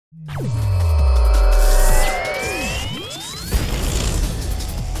Hey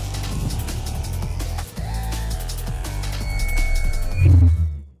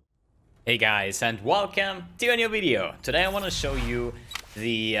guys, and welcome to a new video. Today I want to show you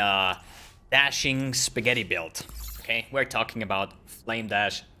the dashing spaghetti build. Okay, we're talking about Flame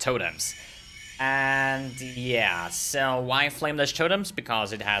Dash Totems. And yeah, so why Flame Dash Totems?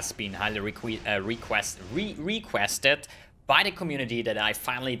 Because it has been highly requested by the community that I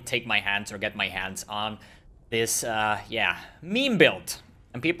finally take my hands or get my hands on this yeah, meme build.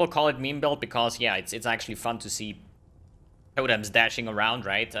 And people call it meme build because yeah, it's actually fun to see totems dashing around,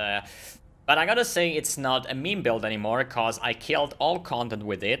 right? But I gotta say it's not a meme build anymore because I killed all content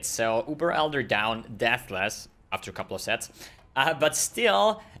with it. So Uber Elder down, deathless after a couple of sets. But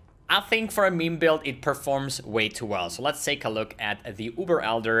still, I think for a meme build it performs way too well. So let's take a look at the Uber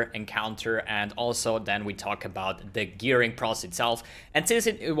Elder encounter, and also then we talk about the gearing process itself. And since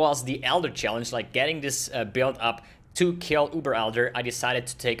it was the Elder challenge, like getting this build up to kill Uber Elder, I decided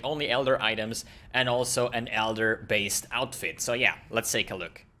to take only Elder items and also an Elder based outfit. So yeah, let's take a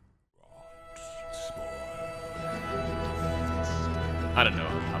look. I don't know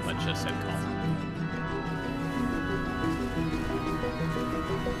how much I said call.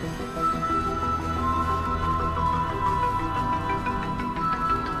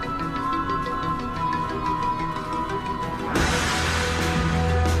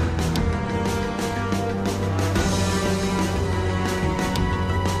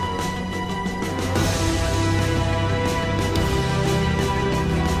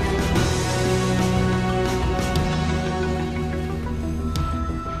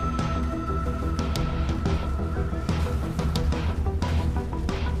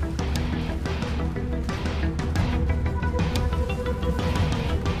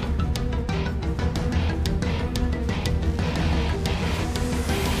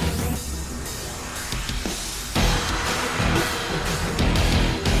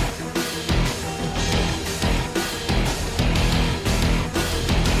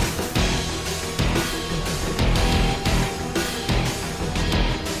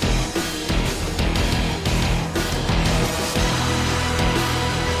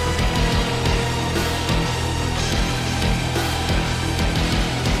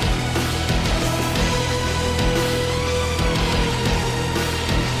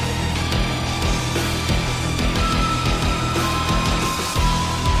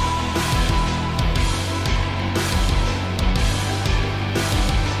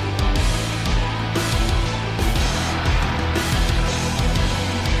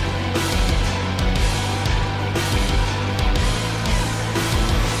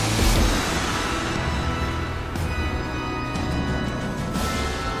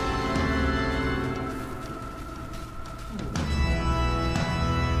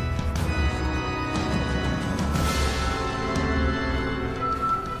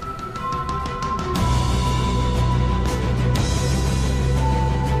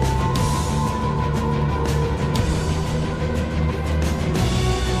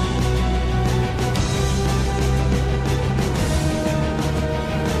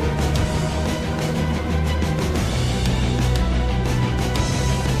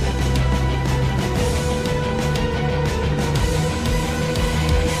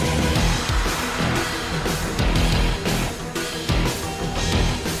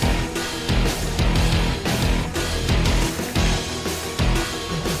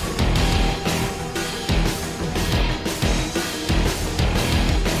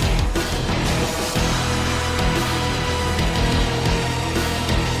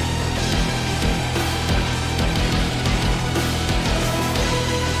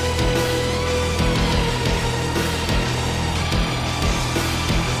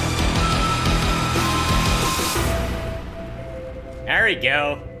 There we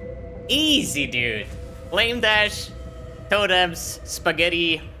go. Easy, dude. Flame Dash, Totems,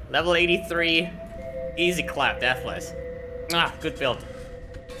 Spaghetti, level 83. Easy clap, deathless. Ah, good build.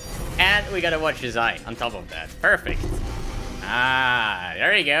 And we gotta watch his eye on top of that. Perfect. Ah,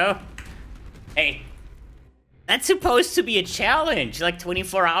 there you go. Hey, that's supposed to be a challenge. Like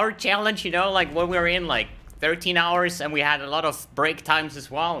 24-hour challenge, you know? Like when we were in like 13 hours and we had a lot of break times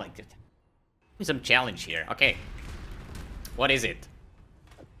as well. Like, some challenge here. Okay. What is it?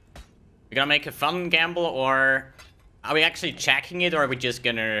 We gonna make a fun gamble, or are we actually checking it, or are we just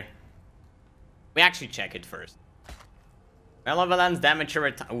gonna... We actually check it first. Malevolence, damage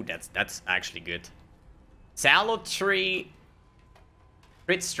over time. Oh, that's actually good. Sallow tree.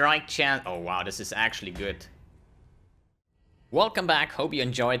 Crit strike chance. Oh wow, this is actually good. Welcome back, hope you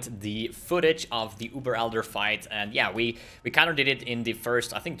enjoyed the footage of the Uber Elder fight, and yeah, we kind of did it in the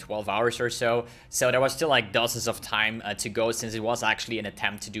first, I think, 12 hours or so, so there was still like dozens of time to go, since it was actually an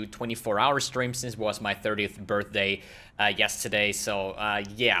attempt to do 24-hour stream, since it was my 30th birthday yesterday, so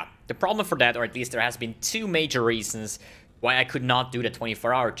yeah. The problem for that, or at least there has been two major reasons why I could not do the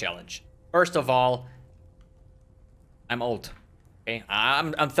 24-hour challenge. First of all, I'm old. Okay,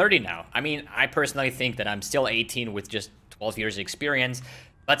 I'm 30 now. I mean, I personally think that I'm still 18 with just 12 years experience,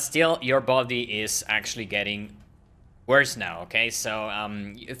 but still your body is actually getting worse now, okay? So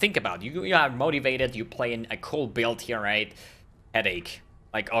think about it. You are motivated, you play in a cool build here, right? Headache.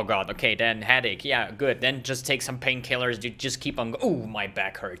 Like, oh god, okay, then headache, yeah, good. Then just take some painkillers, you just keep on, oh, my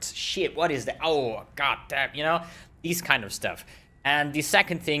back hurts. Shit, what is that? Oh, god damn, you know? These kind of stuff. And the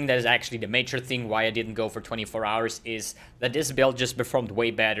second thing that is actually the major thing why I didn't go for 24 hours is that this build just performed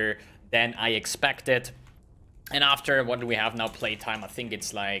way better than I expected. And after, what do we have now, playtime? I think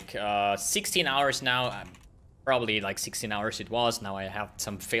it's like 16 hours now. Probably like 16 hours it was. Now I have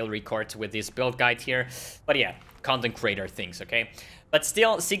some fail records with this build guide here. But yeah, content creator things, okay? But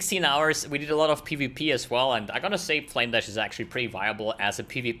still, 16 hours, we did a lot of PvP as well. And I'm gonna say Flame Dash is actually pretty viable as a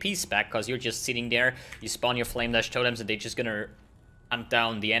PvP spec, because you're just sitting there, you spawn your Flame Dash totems, and they're just gonna hunt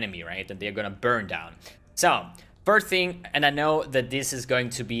down the enemy, right? And they're gonna burn down. So, first thing, and I know that this is going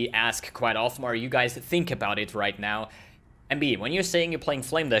to be asked quite often, or you guys think about it right now. MB, when you're saying you're playing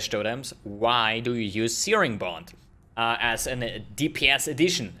Flame Dash totems, why do you use Searing Bond as a DPS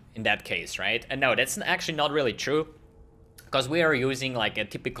addition in that case, right? And no, that's actually not really true, because we are using like a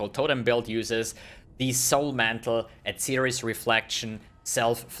typical totem build uses the Soul Mantle, Aether's Reflection,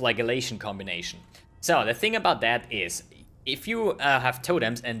 Self-Flagellation combination. So the thing about that is, if you have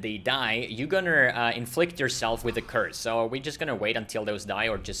totems and they die, you're gonna inflict yourself with a curse. So we're just gonna wait until those die,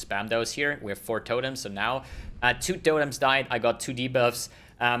 or just spam those here. We have 4 totems, so now 2 totems died, I got 2 debuffs.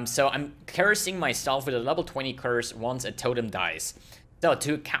 So I'm cursing myself with a level 20 curse once a totem dies. So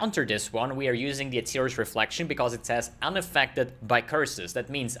to counter this one, we are using the Aether's Reflection, because it says unaffected by curses. That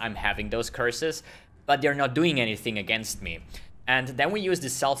means I'm having those curses, but they're not doing anything against me. And then we use the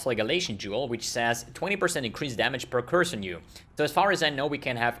Self-Flagellation Jewel, which says 20% increased damage per curse on you. So as far as I know, we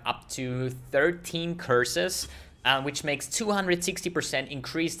can have up to 13 curses, which makes 260%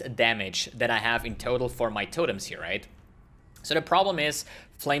 increased damage that I have in total for my totems here, right? So the problem is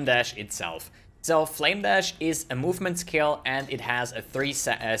Flame Dash itself. So Flame Dash is a movement skill, and it has a 3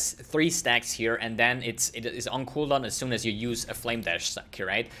 stacks here, and then it is on cooldown as soon as you use a Flame Dash stack here,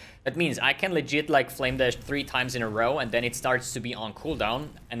 right? That means I can legit like Flame Dash 3 times in a row, and then it starts to be on cooldown.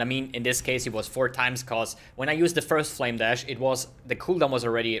 And I mean, in this case, it was 4 times, because when I used the first Flame Dash, the cooldown was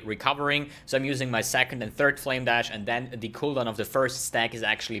already recovering. So I'm using my second and third Flame Dash, and then the cooldown of the first stack is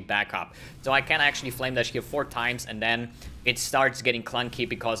actually back up. So I can actually Flame Dash here 4 times, and then it starts getting clunky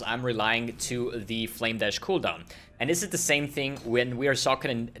because I'm relying to the Flame Dash cooldown. And this is the same thing when we are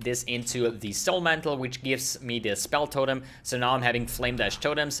socketing this into the Soul Mantle, which gives me the Spell Totem. So now I'm having Flame Dash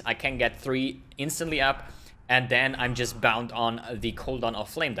totems. I can get 3 instantly up, and then I'm just bound on the cooldown of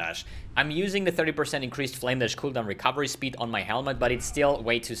Flame Dash. I'm using the 30% increased Flame Dash cooldown recovery speed on my helmet, but it's still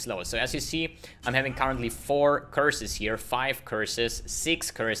way too slow. So as you see, I'm having currently 4 curses here, 5 curses,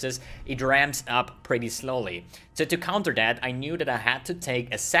 6 curses. It ramps up pretty slowly. So to counter that, I knew that I had to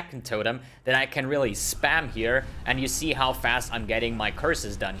take a second totem that I can really spam here, and you see how fast I'm getting my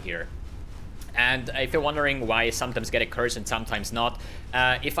curses done here. And if you're wondering why I sometimes get a curse and sometimes not,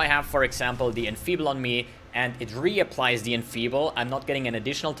 if I have, for example, the Enfeeble on me, and it reapplies the Enfeeble, I'm not getting an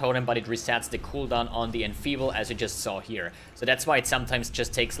additional totem, but it resets the cooldown on the Enfeeble, as you just saw here. So that's why it sometimes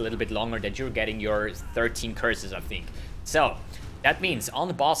just takes a little bit longer that you're getting your 13 curses, I think. So that means on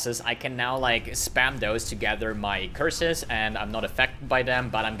the bosses, I can now like spam those to gather my curses, and I'm not affected by them,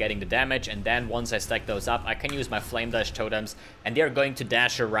 but I'm getting the damage. And then once I stack those up, I can use my Flame Dash totems, and they're going to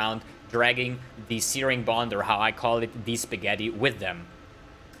dash around, dragging the Searing Bond, or how I call it, the spaghetti, with them.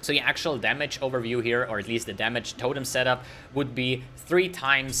 So the actual damage overview here, or at least the damage totem setup, would be 3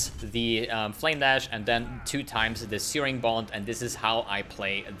 times the Flame Dash, and then 2 times the Searing Bond, and this is how I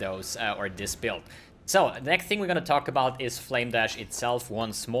play those, or this build. So the next thing we're going to talk about is Flame Dash itself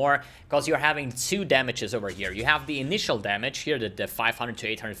once more, because you're having 2 damages over here. You have the initial damage here, the 500 to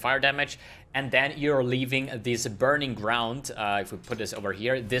 800 fire damage, and then you're leaving this burning ground, if we put this over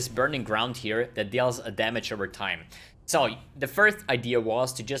here, this burning ground here that deals a damage over time. So the first idea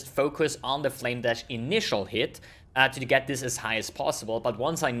was to just focus on the Flame Dash initial hit to get this as high as possible. But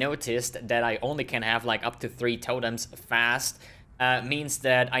once I noticed that I only can have like up to 3 totems fast, means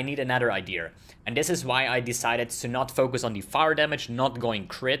that I need another idea. And this is why I decided to not focus on the fire damage, not going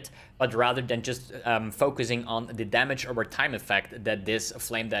crit, but rather than just focusing on the damage over time effect that this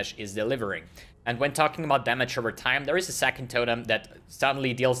Flame Dash is delivering. And when talking about damage over time, there is a second totem that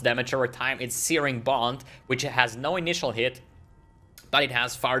suddenly deals damage over time. It's Searing Bond, which has no initial hit, but it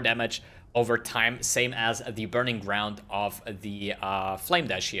has fire damage over time, same as the Burning Ground of the Flame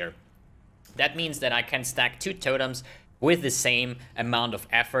Dash here. That means that I can stack 2 totems with the same amount of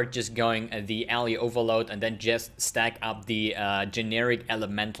effort, just going the Ally Overload and then just stack up the generic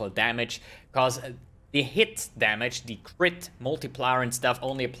elemental damage, because the hit damage, the crit multiplier and stuff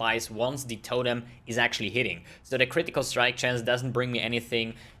only applies once the totem is actually hitting. So the critical strike chance doesn't bring me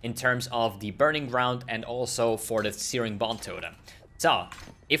anything in terms of the Burning Ground and also for the Searing Bond totem. So,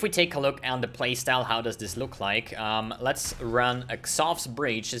 if we take a look at the playstyle, how does this look like? Let's run a Xov's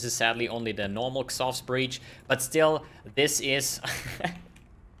Breach. This is sadly only the normal Xov's Breach, but still, this is...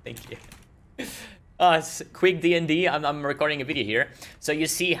 Thank you. Quick D&D, I'm recording a video here. So you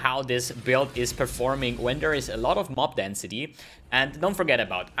see how this build is performing when there is a lot of mob density. And don't forget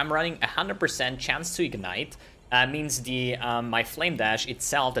about, I'm running 100% chance to ignite. Means the my Flame Dash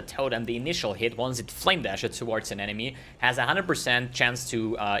itself, the totem, the initial hit, once it Flame Dashes towards an enemy, has 100% chance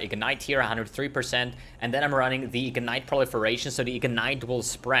to ignite here, 103%, and then I'm running the Ignite Proliferation, so the Ignite will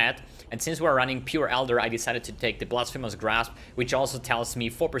spread. And since we're running Pure Elder, I decided to take the Blasphemous Grasp, which also tells me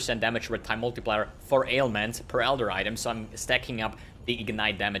 4% damage over time multiplier for ailments per Elder item, so I'm stacking up the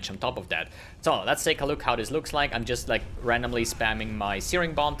Ignite damage on top of that. So let's take a look how this looks like. I'm just like randomly spamming my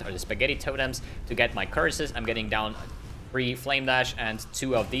Searing Bond or the Spaghetti Totems to get my curses. I'm getting down 3 Flame Dash and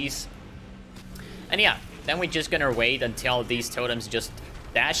 2 of these. And yeah, then we're just gonna wait until these totems just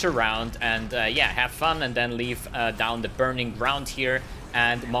dash around and yeah, have fun, and then leave down the Burning Ground here,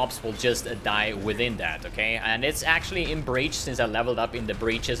 and mobs will just die within that, okay? And it's actually in Breach, since I leveled up in the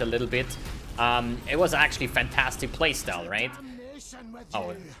Breaches a little bit. It was actually fantastic playstyle, right?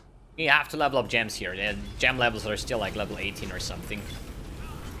 Oh, you have to level up gems here. The gem levels are still like level 18 or something.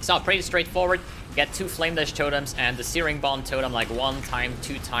 So pretty straightforward. Get 2 Flame Dash totems and the Searing Bond totem, like 1 time,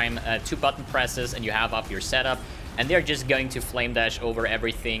 2 time, 2 button presses, and you have up your setup. And they're just going to Flame Dash over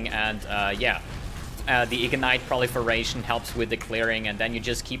everything, and yeah. The Ignite Proliferation helps with the clearing, and then you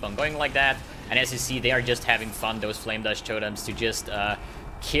just keep on going like that. And as you see, they are just having fun, those Flame Dash totems, to just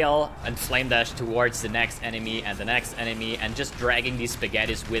kill and Flame Dash towards the next enemy and the next enemy, and just dragging these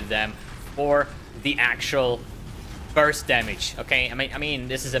spaghettis with them for the actual burst damage. Okay, I mean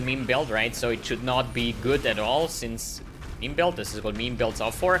this is a meme build, right? So it should not be good at all, since meme build, this is what meme builds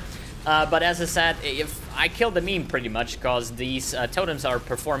are for. But as I said, if I killed the meme pretty much, because these totems are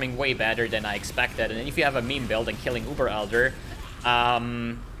performing way better than I expected, and if you have a meme build and killing Uber Elder,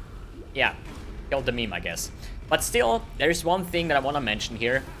 yeah, killed the meme, I guess. But still, there's one thing that I want to mention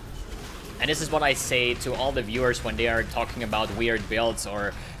here, and this is what I say to all the viewers when they are talking about weird builds,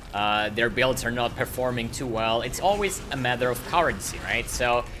 or their builds are not performing too well. It's always a matter of currency, right?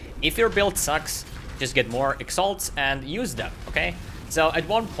 So if your build sucks, just get more exalts and use them, okay? So at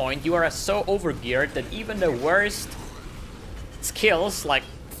one point, you are so overgeared that even the worst skills, like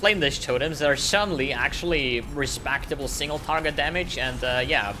Flame Dash totems, are suddenly actually respectable single target damage, and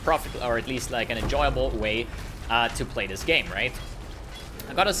yeah, profit, or at least like an enjoyable way to play this game, right?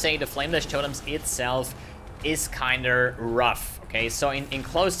 I gotta say, the Flame Dash totems itself is kinda rough, okay? So in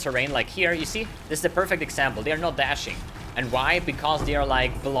closed terrain, like here, you see, this is the perfect example. They are not dashing. And why? Because they are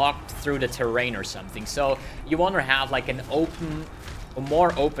like blocked through the terrain or something. So you want to have like an open, a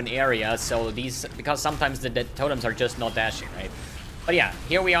more open area, so these, because sometimes the totems are just not dashing, right? But yeah,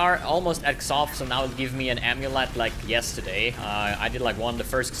 here we are, almost at Xov, so now it'll give me an amulet like yesterday. I did like the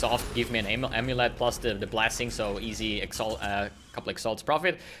first Xov, give me an amulet plus the blessing, so easy couple exalts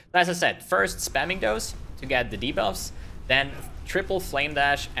profit. But as I said, first spamming those to get the debuffs, then triple Flame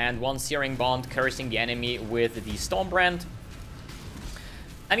Dash and 1 Searing Bond, cursing the enemy with the Stormbrand.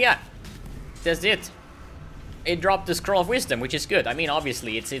 And yeah, that's it. It dropped the Scroll of Wisdom, which is good. I mean,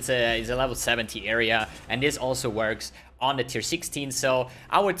 obviously, it's a level 70 area, and this also works on the tier 16. So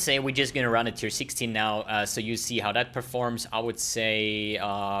I would say we're just gonna run a tier 16 now, so you see how that performs. I would say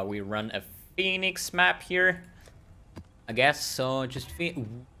we run a Phoenix map here, I guess. So just a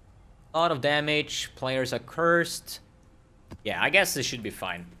lot of damage. Players are cursed. Yeah, I guess this should be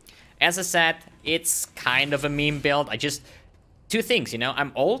fine. As I said, it's kind of a meme build. Two things, you know,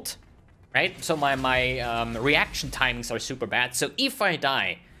 I'm old, right? So my reaction timings are super bad. So if I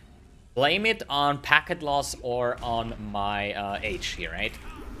die, blame it on packet loss or on my age here, right?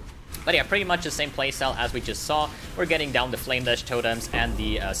 But yeah, pretty much the same playstyle as we just saw. We're getting down the Flame Dash totems and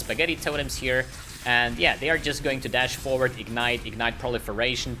the Spaghetti totems here. And yeah, they are just going to dash forward, ignite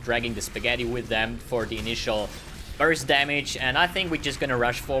proliferation, dragging the spaghetti with them for the initial burst damage. And I think we're just gonna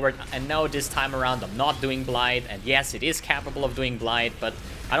rush forward. And no, this time around I'm not doing Blight. And yes, it is capable of doing Blight, but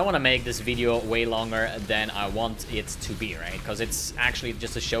I don't want to make this video way longer than I want it to be, right? Because it's actually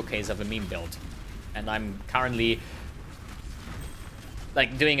just a showcase of a meme build. And I'm currently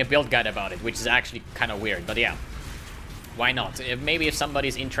like doing a build guide about it, which is actually kind of weird, but yeah, why not? Maybe if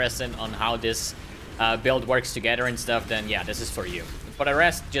somebody's interested on how this build works together and stuff, then yeah, this is for you. For the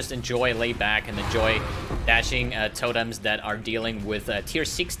rest, just enjoy, lay back, and enjoy dashing totems that are dealing with tier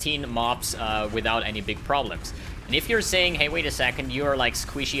 16 mobs without any big problems. And if you're saying, hey, wait a second, you're like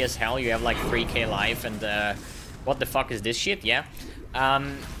squishy as hell, you have like 3k life, and what the fuck is this shit? Yeah,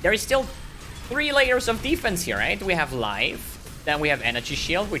 there is still 3 layers of defense here, right? We have life, then we have energy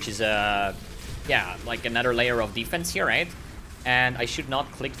shield, which is yeah, like another layer of defense here, right? And I should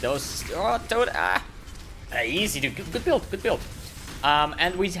not click those. Oh, easy, dude. Good build, good build.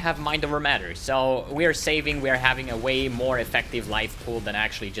 And we have Mind Over Matter, so we are saving, we are having a way more effective life pool than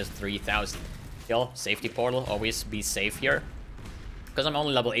actually just 3,000. Still, safety portal, always be safe here. Because I'm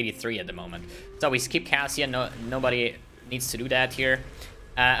only level 83 at the moment. So we skip Cassia, nobody needs to do that here.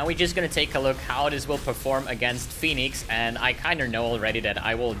 And we're just gonna take a look how this will perform against Phoenix, and I kinda know already that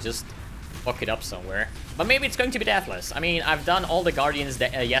I will just fuck it up somewhere. But maybe it's going to be Deathless. I mean, I've done all the Guardians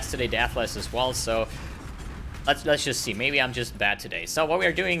yesterday Deathless as well, so let's just see. Maybe I'm just bad today. So what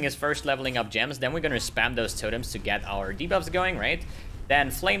we're doing is first leveling up gems, then we're gonna spam those totems to get our debuffs going, right?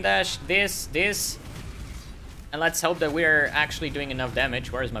 Then Flame Dash, this, and let's hope that we're actually doing enough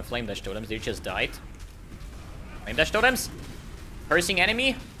damage. Where is my Flame Dash totems? They just died. Flame Dash totems. Cursing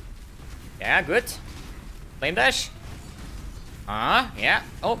enemy. Yeah, good. Flame Dash. Yeah.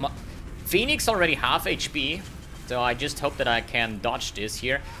 Oh, Phoenix already half HP, so I just hope that I can dodge this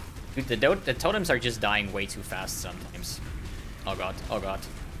here. Dude, the totems are just dying way too fast sometimes. Oh god, oh god.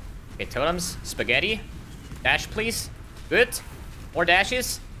 Okay, totems, spaghetti. Dash, please. Good. More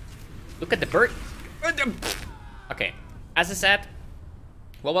dashes. Look at the bird. Okay, as I said,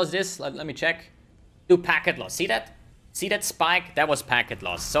 what was this? Let me check. Do packet loss. See that? See that spike? That was packet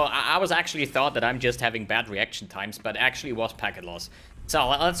loss. So I was actually thought that I'm just having bad reaction times, but actually it was packet loss. So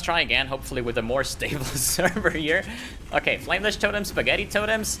let's try again, hopefully with a more stable server here. Okay, Flame Dash totems, spaghetti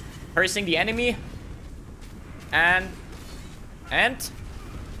totems, cursing the enemy. And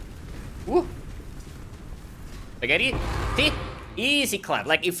woo. Spaghetti. See? Easy clap.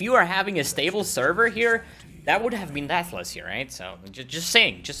 Like if you are having a stable server here, that would have been Deathless here, right? So just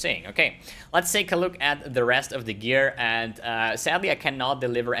saying, okay. Let's take a look at the rest of the gear, and sadly I cannot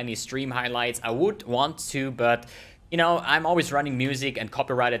deliver any stream highlights. I would want to, but you know, I'm always running music and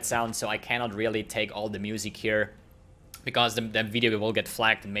copyrighted sound, so I cannot really take all the music here because the video will get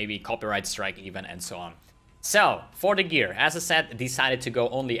flagged and maybe copyright strike even, and so on. So, for the gear, as I said, decided to go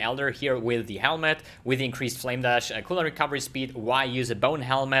only Elder here with the helmet, with the increased Flame Dash, cooldown recovery speed. Why use a Bone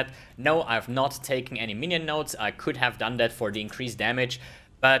Helmet? No, I've not taken any minion nodes. I could have done that for the increased damage,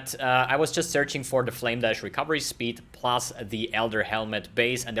 but I was just searching for the Flame Dash recovery speed plus the Elder Helmet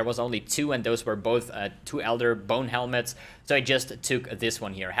base, and there was only 2, and those were both 2 Elder Bone Helmets, so I just took this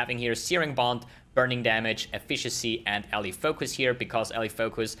one here, having here Searing Bond, burning damage, efficiency, and ally focus here, because ally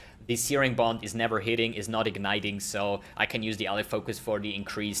focus, the Searing Bond is never hitting, is not igniting, so I can use the ally focus for the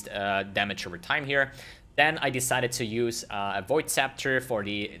increased damage over time here. Then I decided to use a Void Scepter for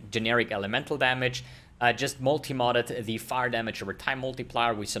the generic elemental damage. Just multi-modded the fire damage over time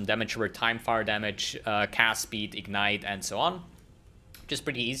multiplier with some damage over time, fire damage, cast speed, ignite, and so on. Just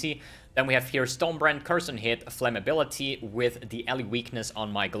pretty easy. Then we have here Stonebrand, Curse on Hit, Flammability with the ally weakness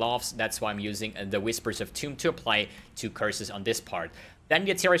on my gloves. That's why I'm using the Whispers of Tomb to apply 2 curses on this part. Then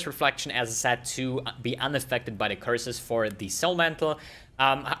the Aterius Reflection, as I said, to be unaffected by the curses for the Soul Mantle.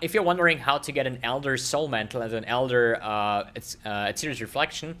 If you're wondering how to get an Elder Soul Mantle and an Elder Aterius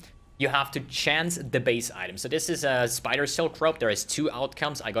Reflection, you have to chance the base item. So this is a Spider Silk Rope. There is 2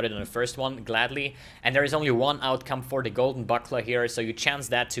 outcomes. I got it on the first one, gladly. And there is only 1 outcome for the Golden Buckler here. So you chance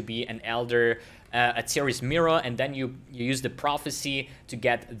that to be an Elder Aterius Mirror, and then you use the Prophecy to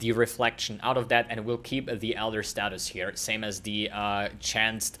get the Reflection out of that, and it will keep the Elder status here. Same as the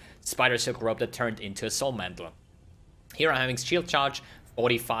chanced Spider Silk Rope that turned into a Soul Mantle. Here I'm having Shield Charge,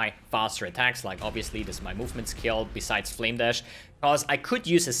 45 faster attacks, like obviously this is my movement skill besides Flame Dash, because I could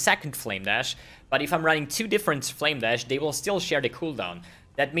use a second Flame Dash, but if I'm running 2 different Flame Dash, they will still share the cooldown.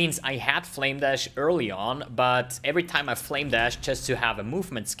 That means I had Flame Dash early on, but every time I Flame Dash just to have a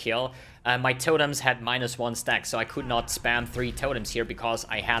movement skill, my totems had -1 stack, so I could not spam 3 totems here because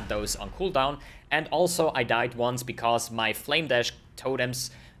I had those on cooldown. And also I died once because my Flame Dash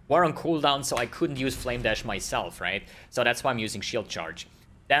totems were on cooldown, so I couldn't use Flame Dash myself, right? So that's why I'm using Shield Charge.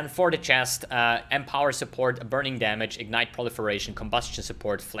 Then for the chest, Empower support, Burning Damage, Ignite Proliferation, Combustion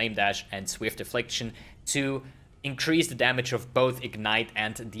support, Flame Dash, and Swift Affliction to increase the damage of both Ignite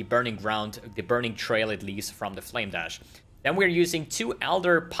and the Burning Ground, the Burning Trail it leaves from the Flame Dash. Then we're using 2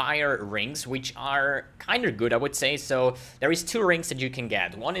 Elder Pyre rings, which are kind of good, I would say. So there is 2 rings that you can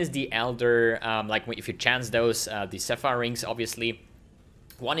get. One is the Elder, like if you chance those, the Sapphire rings, obviously.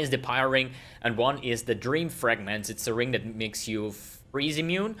 One is the Pyre ring, and one is the Dream Fragments. It's a ring that makes you freeze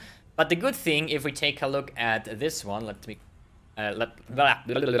immune. But the good thing, if we take a look at this one, let me...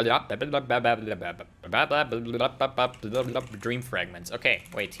 Dream Fragments. Okay,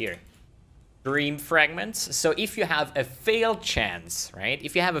 wait here. Dream Fragments. So if you have a failed chance, right?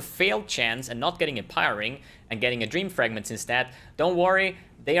 If you have a failed chance and not getting a Pyre ring and getting a Dream Fragments instead, don't worry,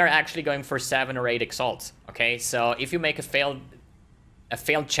 they are actually going for 7 or 8 exalts. Okay, so if you make a failed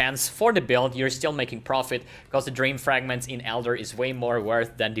chance for the build, you're still making profit because the Dream Fragments in Elder is way more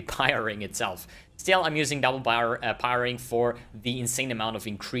worth than the Pyre ring itself. Still, I'm using double Pyre ring for the insane amount of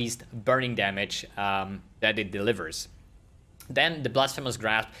increased burning damage that it delivers. Then the Blasphemous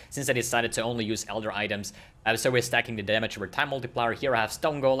Grasp, since I decided to only use Elder items, so we're stacking the damage over time multiplier. Here I have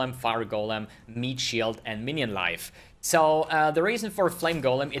Stone Golem, Fire Golem, Meat Shield, and Minion Life. So the reason for Flame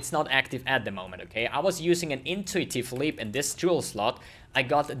Golem, it's not active at the moment, okay? I was using an Intuitive Leap in this jewel slot. I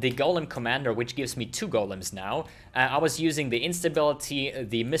got the Golem Commander, which gives me 2 Golems now. I was using the Instability,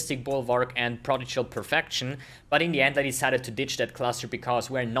 the Mystic Bulwark, and Prodigal Perfection, but in the end I decided to ditch that cluster because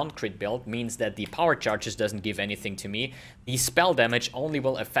we're non-crit build, means that the power charges doesn't give anything to me. The spell damage only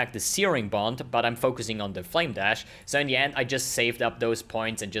will affect the Searing Bond, but I'm focusing on the Flame Dash, so in the end I just saved up those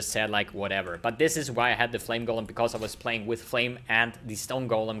points and just said like whatever. But this is why I had the Flame Golem, because I was playing with Flame and the Stone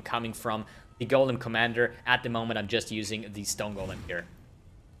Golem coming from the Golem Commander. At the moment I'm just using the Stone Golem here.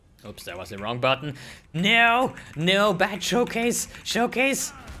 Oops, that was the wrong button. No, no, bad showcase,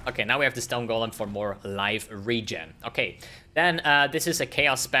 showcase. Okay, now we have the Stone Golem for more life regen. Okay, then this is a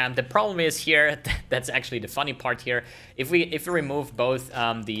Chaos Spam. The problem is here, that's actually the funny part here. If we remove both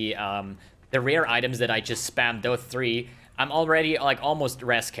the rare items that I just spammed, those 3, I'm already like almost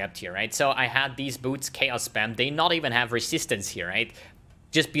res capped here, right? So I had these boots Chaos Spam. They not even have resistance here, right?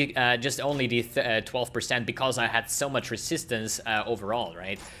 Just only the 12% because I had so much resistance overall,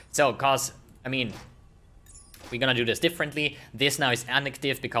 right? So, cause, I mean, we're gonna do this differently. This now is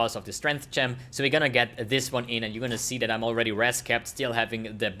inactive because of the strength gem, so we're gonna get this one in, and you're gonna see that I'm already res capped, still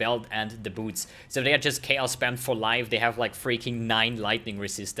having the belt and the boots. So they are just chaos spammed for life. They have like freaking 9 lightning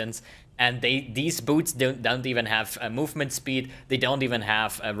resistance. And these boots don't even have movement speed. They don't even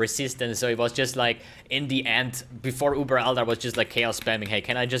have resistance. So it was just like, in the end, before Uber Eldar was just like chaos spamming. Hey,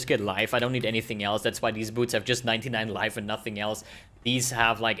 can I just get life? I don't need anything else. That's why these boots have just 99 life and nothing else. These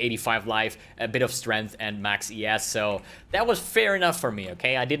have like 85 life, a bit of strength, and max ES. So that was fair enough for me,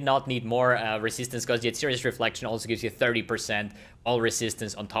 okay? I did not need more resistance because the Serious Reflection also gives you 30% all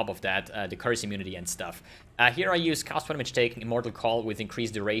resistance on top of that, the curse immunity and stuff. Here I use Cast One Damage Taken, Immortal Call with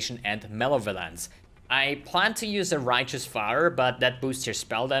increased duration, and Malevolence. I plan to use a Righteous Fire, but that boosts your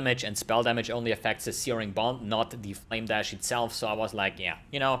spell damage, and spell damage only affects the Searing Bond, not the Flame Dash itself. So I was like, yeah,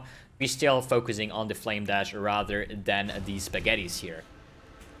 you know, we're still focusing on the Flame Dash rather than the Spaghettis here.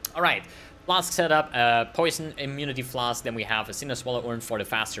 Alright, Flask setup, Poison Immunity Flask, then we have a Sinner Swallow Urn for the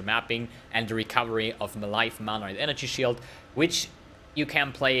faster mapping, and the recovery of Life, Mana, and Energy Shield, which you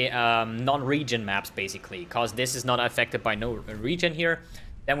can play non-region maps basically, because this is not affected by no region here.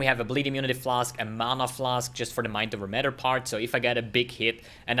 Then we have a Bleed Immunity Flask, a Mana Flask just for the Mind Over Matter part, so if I get a big hit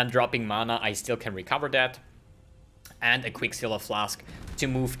and I'm dropping mana, I still can recover that. And a Quicksilver Flask to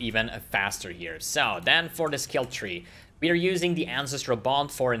move even faster here. So then for the skill tree, we are using the Ancestral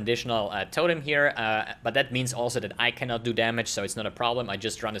Bond for an additional totem here, but that means also that I cannot do damage, so it's not a problem. I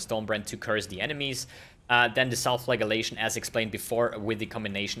just run a Stonebrand to curse the enemies. Then the Self-Flagellation, as explained before, with the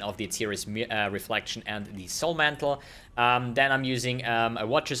combination of the Serious Reflection and the Soul Mantle. Then I'm using a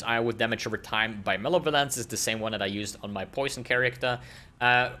Watcher's Eye with damage over time by Malevolence. It's the same one that I used on my Poison character.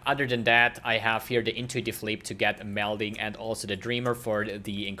 Other than that, I have here the Intuitive Leap to get a Melding, and also the Dreamer for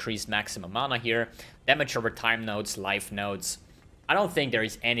the increased maximum mana here. Damage over time nodes, life nodes. I don't think there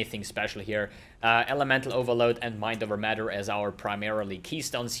is anything special here. Elemental Overload and Mind Over Matter as our primarily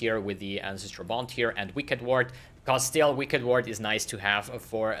keystones here, with the Ancestral Bond here, and Wicked Ward. Because still, Wicked Ward is nice to have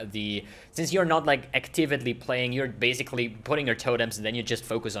for the... Since you're not like actively playing, you're basically putting your totems and then you just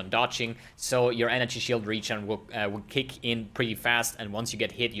focus on dodging. So your energy shield regen will kick in pretty fast, and once you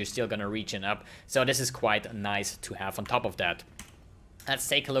get hit, you're still gonna regen up. So this is quite nice to have on top of that. Let's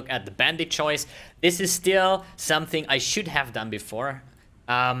take a look at the bandit choice. This is still something I should have done before.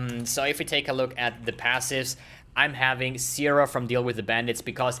 So if we take a look at the passives, I'm having 0 from Deal with the Bandits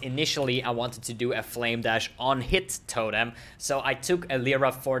because initially I wanted to do a Flame Dash on hit totem. So I took a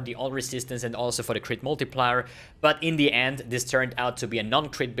Lyra for the all resistance and also for the crit multiplier. But in the end, this turned out to be a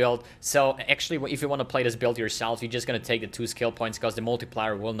non-crit build. So actually, if you want to play this build yourself, you're just going to take the 2 skill points because the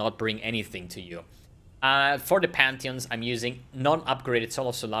multiplier will not bring anything to you. For the Pantheons, I'm using non-upgraded Soul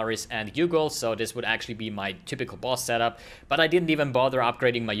of Solaris and Yugol, so this would actually be my typical boss setup. But I didn't even bother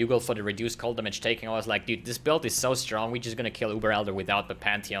upgrading my Yugol for the reduced cold damage taking. I was like, dude, this build is so strong, we're just gonna kill Uber Elder without the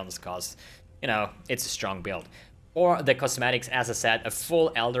Pantheons, cause, you know, it's a strong build. For the cosmetics, as I said, a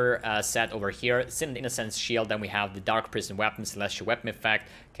full Elder set over here, Sin Innocence Shield, then we have the Dark Prison Weapon, Celestial Weapon Effect,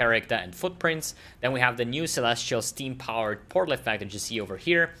 Character, and Footprints. Then we have the new Celestial Steam-powered Portal Effect that you see over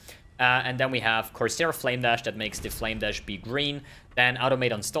here. And then we have Corsair Flame Dash that makes the Flame Dash be green. Then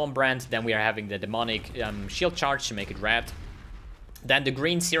Automate on Stonebrand. Then we are having the Demonic Shield Charge to make it red. Then the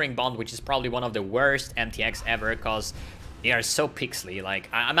Green Searing Bond, which is probably one of the worst MTX ever because they are so pixely. Like,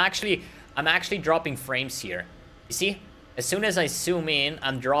 I'm actually dropping frames here. You see? As soon as I zoom in,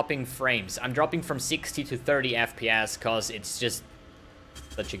 I'm dropping frames. I'm dropping from 60 to 30 FPS because it's just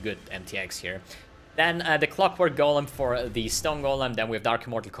such a good MTX here. Then the Clockwork Golem for the Stone Golem, then we have Dark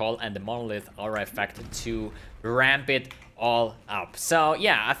Immortal Call and the Monolith Aura Effect to ramp it all up. So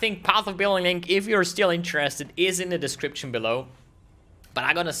yeah, I think Path of Building link, if you're still interested, is in the description below. But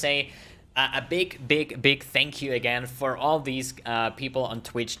I'm gonna say a big thank you again for all these people on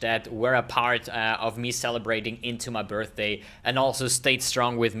Twitch that were a part of me celebrating into my birthday and also stayed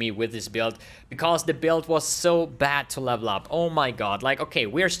strong with me with this build because the build was so bad to level up. Oh my god, like, okay,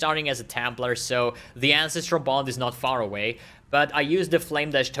 we're starting as a Templar, so the Ancestral Bond is not far away, but I used the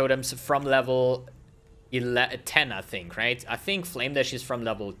Flame Dash totems from level 10, I think, right? I think Flame Dash is from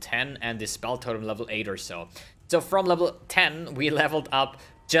level 10 and the Spell Totem level 8 or so. So from level 10, we leveled up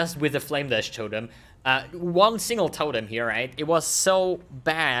just with the Flame Dash totem. One single totem here, right? It was so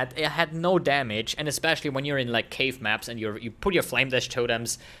bad, it had no damage, and especially when you're in like cave maps and you put your Flame Dash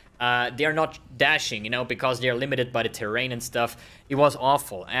totems, they're not dashing, you know, because they're limited by the terrain and stuff. It was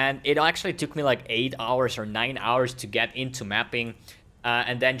awful, and it actually took me like 8 hours or 9 hours to get into mapping,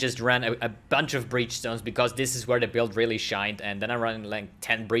 and then just ran a bunch of breach stones because this is where the build really shined. And then I ran like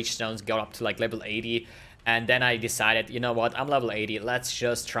 10 breach stones, got up to like level 80. And then I decided, you know what, I'm level 80, let's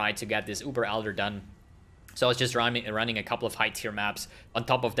just try to get this Uber Elder done. So I was just running a couple of high tier maps on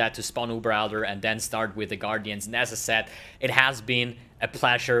top of that to spawn Uber Elder and then start with the Guardians. And as I said, it has been a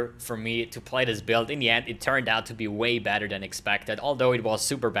pleasure for me to play this build. In the end, it turned out to be way better than expected, although it was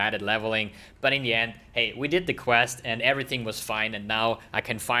super bad at leveling. But in the end, hey, we did the quest and everything was fine. And now I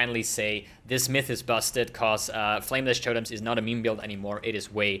can finally say this myth is busted because Flame Dash Totems is not a meme build anymore. It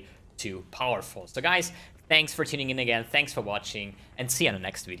is way too powerful. So guys, thanks for tuning in again, thanks for watching, and see you in the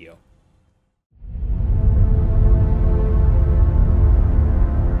next video.